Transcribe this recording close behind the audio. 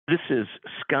This is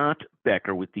Scott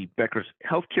Becker with the Becker's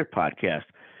Healthcare Podcast.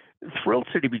 Thrilled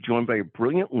today to be joined by a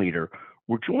brilliant leader.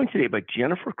 We're joined today by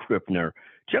Jennifer Krippner.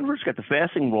 Jennifer's got the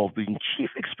fascinating role of being Chief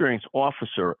Experience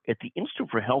Officer at the Institute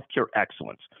for Healthcare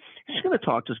Excellence. She's going to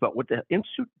talk to us about what the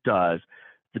Institute does,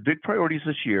 the big priorities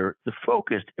this year, the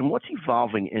focus, and what's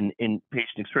evolving in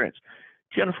patient experience.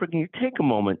 Jennifer, can you take a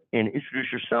moment and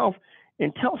introduce yourself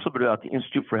and tell us a bit about the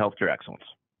Institute for Healthcare Excellence?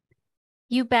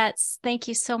 You bet. Thank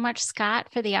you so much, Scott,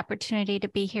 for the opportunity to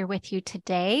be here with you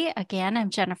today. Again, I'm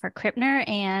Jennifer Krippner,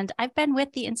 and I've been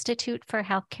with the Institute for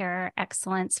Healthcare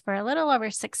Excellence for a little over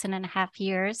 6.5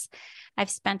 years. I've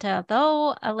spent,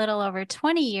 although a little over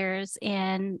 20 years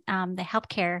in the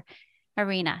healthcare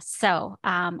arena. So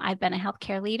I've been a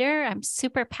healthcare leader. I'm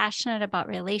super passionate about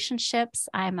relationships.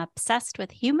 I'm obsessed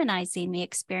with humanizing the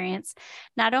experience,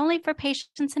 not only for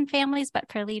patients and families, but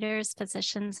for leaders,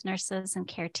 physicians, nurses, and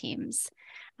care teams.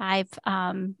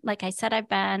 Like I said, I've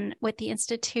been with the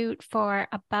Institute for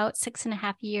about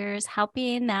 6.5 years,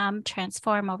 helping them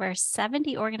transform over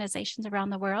 70 organizations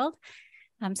around the world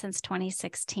since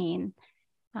 2016.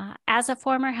 As a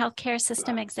former healthcare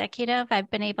system executive,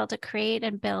 I've been able to create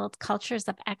and build cultures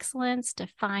of excellence,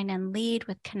 define and lead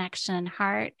with connection and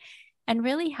heart, and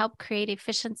really help create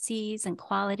efficiencies and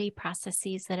quality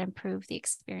processes that improve the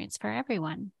experience for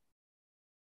everyone.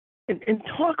 And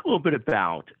talk a little bit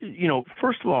about,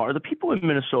 first of all, are the people in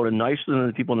Minnesota nicer than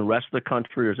the people in the rest of the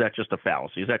country, or is that just a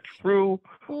fallacy? Is that true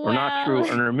or not true?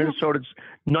 And are Minnesotans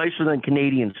nicer than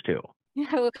Canadians too?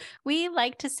 We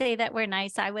like to say that we're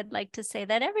nice. I would like to say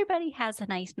that everybody has a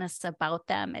niceness about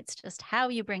them. It's just how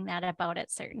you bring that about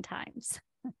at certain times.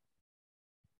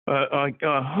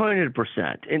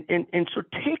 100%. And so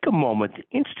take a moment.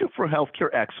 The Institute for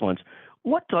Healthcare Excellence,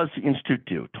 what does the Institute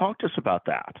do? Talk to us about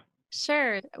that.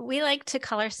 Sure. We like to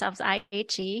call ourselves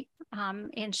IHE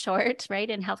in short, right?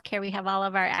 In healthcare, we have all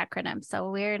of our acronyms.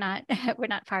 So we're not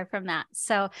far from that.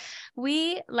 So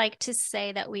we like to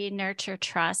say that we nurture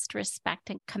trust, respect,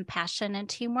 and compassion and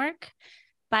teamwork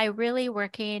by really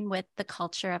working with the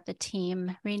culture of the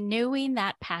team, renewing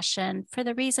that passion for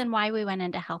the reason why we went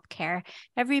into healthcare.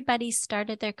 Everybody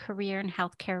started their career in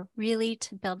healthcare really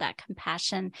to build that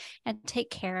compassion and take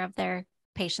care of their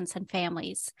patients and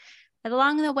families. But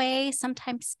along the way,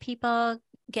 sometimes people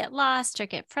get lost or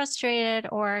get frustrated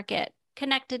or get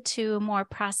connected to more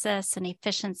process and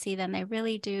efficiency than they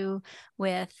really do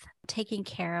with taking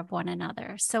care of one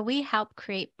another. So we help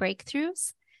create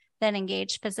breakthroughs that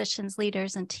engage physicians,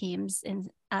 leaders, and teams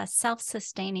in a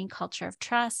self-sustaining culture of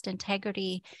trust,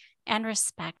 integrity, and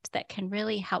respect that can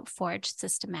really help forge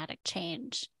systematic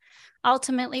change.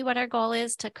 Ultimately, what our goal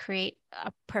is to create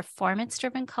a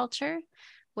performance-driven culture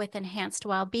with enhanced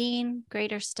well-being,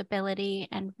 greater stability,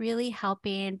 and really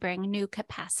helping bring new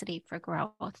capacity for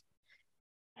growth.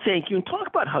 Thank you. And talk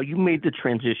about how you made the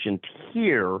transition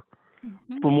here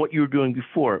from what you were doing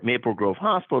before at Maple Grove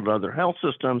Hospital and other health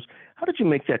systems. How did you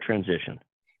make that transition?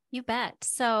 You bet.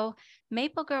 So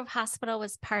Maple Grove Hospital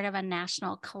was part of a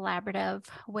national collaborative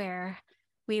where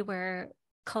we were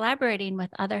collaborating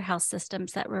with other health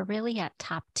systems that were really at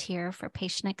top tier for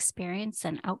patient experience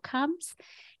and outcomes.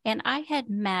 And I had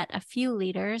met a few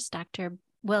leaders, Dr.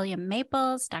 William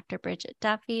Maples, Dr. Bridget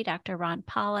Duffy, Dr. Ron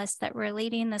Paulus, that were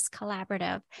leading this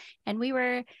collaborative. And we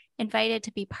were invited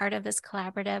to be part of this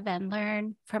collaborative and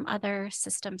learn from other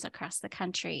systems across the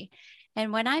country.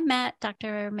 And when I met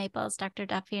Dr. Maples, Dr.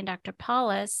 Duffy, and Dr.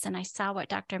 Paulus, and I saw what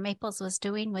Dr. Maples was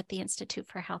doing with the Institute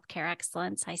for Healthcare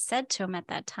Excellence, I said to him at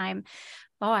that time,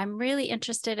 "Oh, I'm really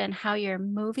interested in how you're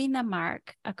moving the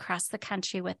mark across the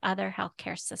country with other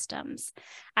healthcare systems."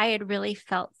 I had really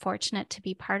felt fortunate to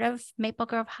be part of Maple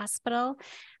Grove Hospital.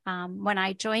 When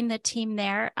I joined the team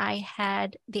there, I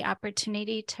had the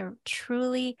opportunity to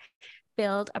truly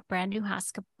build a brand new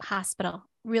hospital,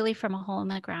 really from a hole in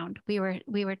the ground. We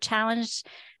were challenged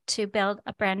to build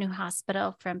a brand new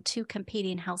hospital from two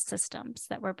competing health systems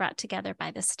that were brought together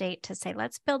by the state to say,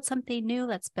 let's build something new,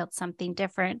 let's build something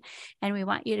different. And we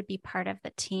want you to be part of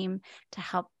the team to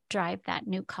help drive that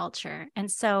new culture. And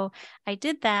so I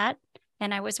did that.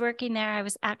 And I was working there. I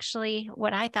was actually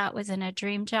what I thought was in a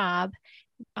dream job,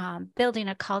 building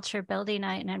a culture, building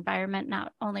an environment,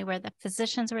 not only where the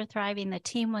physicians were thriving, the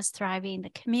team was thriving,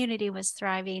 the community was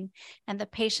thriving, and the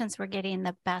patients were getting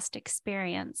the best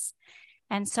experience.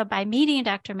 And so by meeting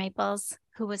Dr. Maples,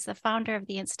 who was the founder of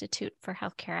the Institute for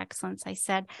Healthcare Excellence, I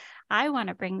said, I want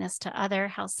to bring this to other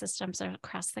health systems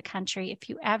across the country. If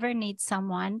you ever need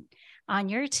someone on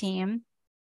your team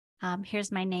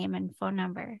Here's my name and phone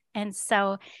number. And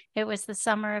so it was the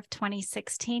summer of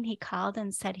 2016. He called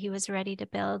and said he was ready to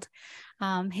build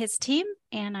his team.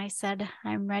 And I said,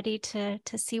 I'm ready to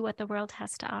see what the world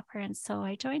has to offer. And so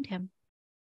I joined him.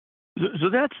 So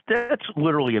that's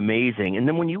literally amazing. And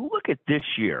then when you look at this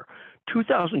year,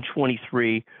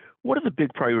 2023, what are the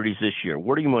big priorities this year?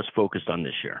 What are you most focused on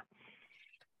this year?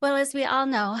 Well, as we all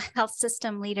know, health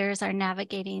system leaders are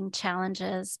navigating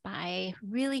challenges by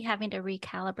really having to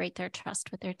recalibrate their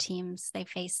trust with their teams. They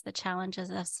face the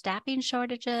challenges of staffing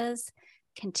shortages,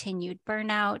 continued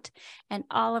burnout, and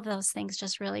all of those things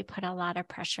just really put a lot of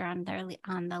pressure on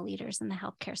the leaders in the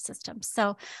healthcare system.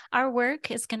 So our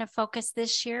work is going to focus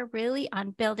this year really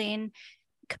on building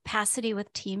capacity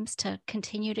with teams to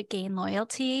continue to gain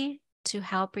loyalty, to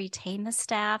help retain the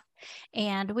staff.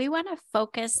 And we want to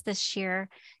focus this year,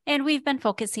 and we've been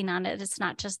focusing on it. It's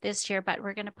not just this year, but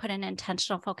we're going to put an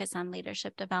intentional focus on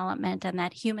leadership development and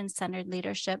that human-centered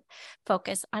leadership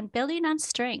focus on building on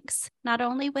strengths, not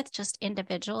only with just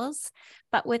individuals,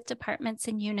 but with departments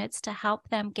and units to help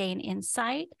them gain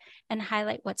insight and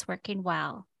highlight what's working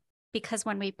well. Because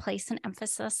when we place an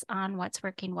emphasis on what's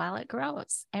working well, it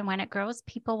grows. And when it grows,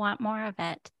 people want more of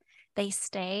it. They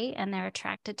stay and they're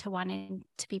attracted to wanting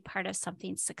to be part of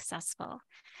something successful.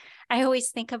 I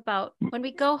always think about when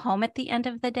we go home at the end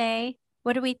of the day,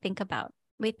 what do we think about?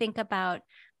 We think about,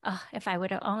 oh, if I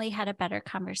would have only had a better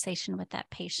conversation with that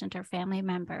patient or family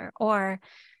member, or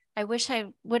I wish I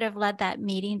would have led that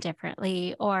meeting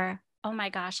differently, or, oh my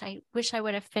gosh, I wish I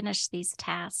would have finished these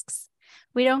tasks.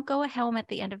 We don't go home at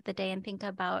the end of the day and think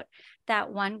about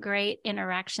that one great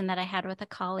interaction that I had with a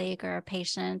colleague or a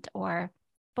patient, or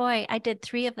boy, I did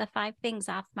 3 of the 5 things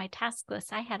off my task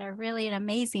list. I had an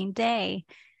amazing day.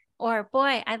 Or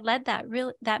boy, I led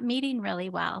that meeting really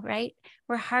well, right?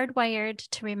 We're hardwired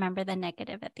to remember the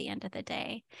negative at the end of the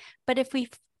day. But if we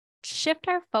shift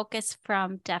our focus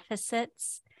from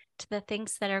deficits to the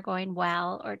things that are going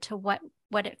well, or to what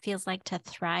it feels like to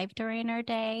thrive during our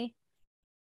day,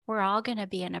 we're all going to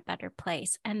be in a better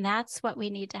place. And that's what we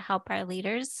need to help our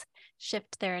leaders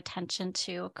shift their attention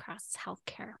to across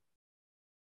healthcare.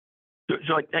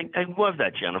 So I love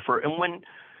that, Jennifer. And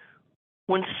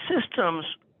when systems,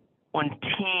 when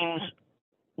teams,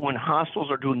 when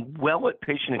hospitals are doing well at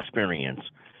patient experience,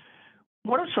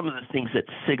 what are some of the things that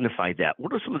signify that?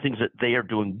 What are some of the things that they are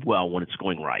doing well when it's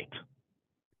going right?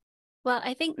 Well,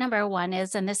 I think number one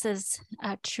is, and this is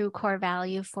a true core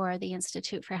value for the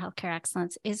Institute for Healthcare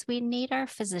Excellence, is we need our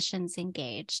physicians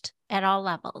engaged at all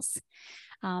levels.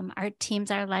 Our teams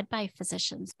are led by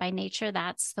physicians. By nature,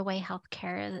 that's the way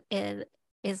healthcare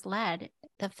is led.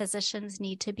 The physicians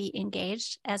need to be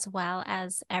engaged as well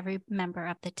as every member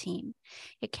of the team.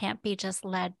 It can't be just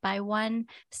led by one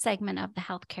segment of the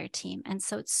healthcare team. And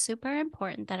so it's super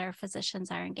important that our physicians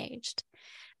are engaged.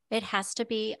 It has to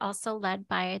be also led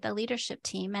by the leadership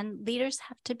team, and leaders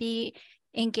have to be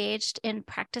engaged in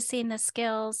practicing the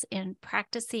skills, in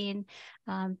practicing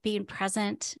being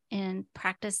present, in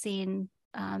practicing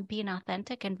being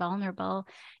authentic and vulnerable,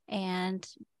 and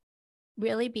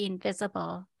really being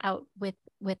visible out with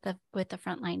the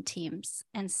frontline teams.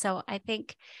 And so I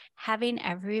think having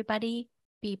everybody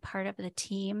be part of the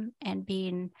team and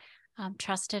being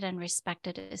trusted and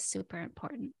respected is super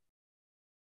important.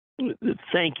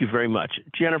 Thank you very much.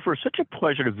 Jennifer, such a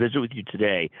pleasure to visit with you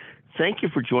today. Thank you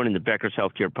for joining the Becker's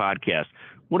Healthcare Podcast.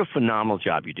 What a phenomenal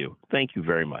job you do. Thank you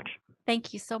very much.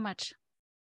 Thank you so much.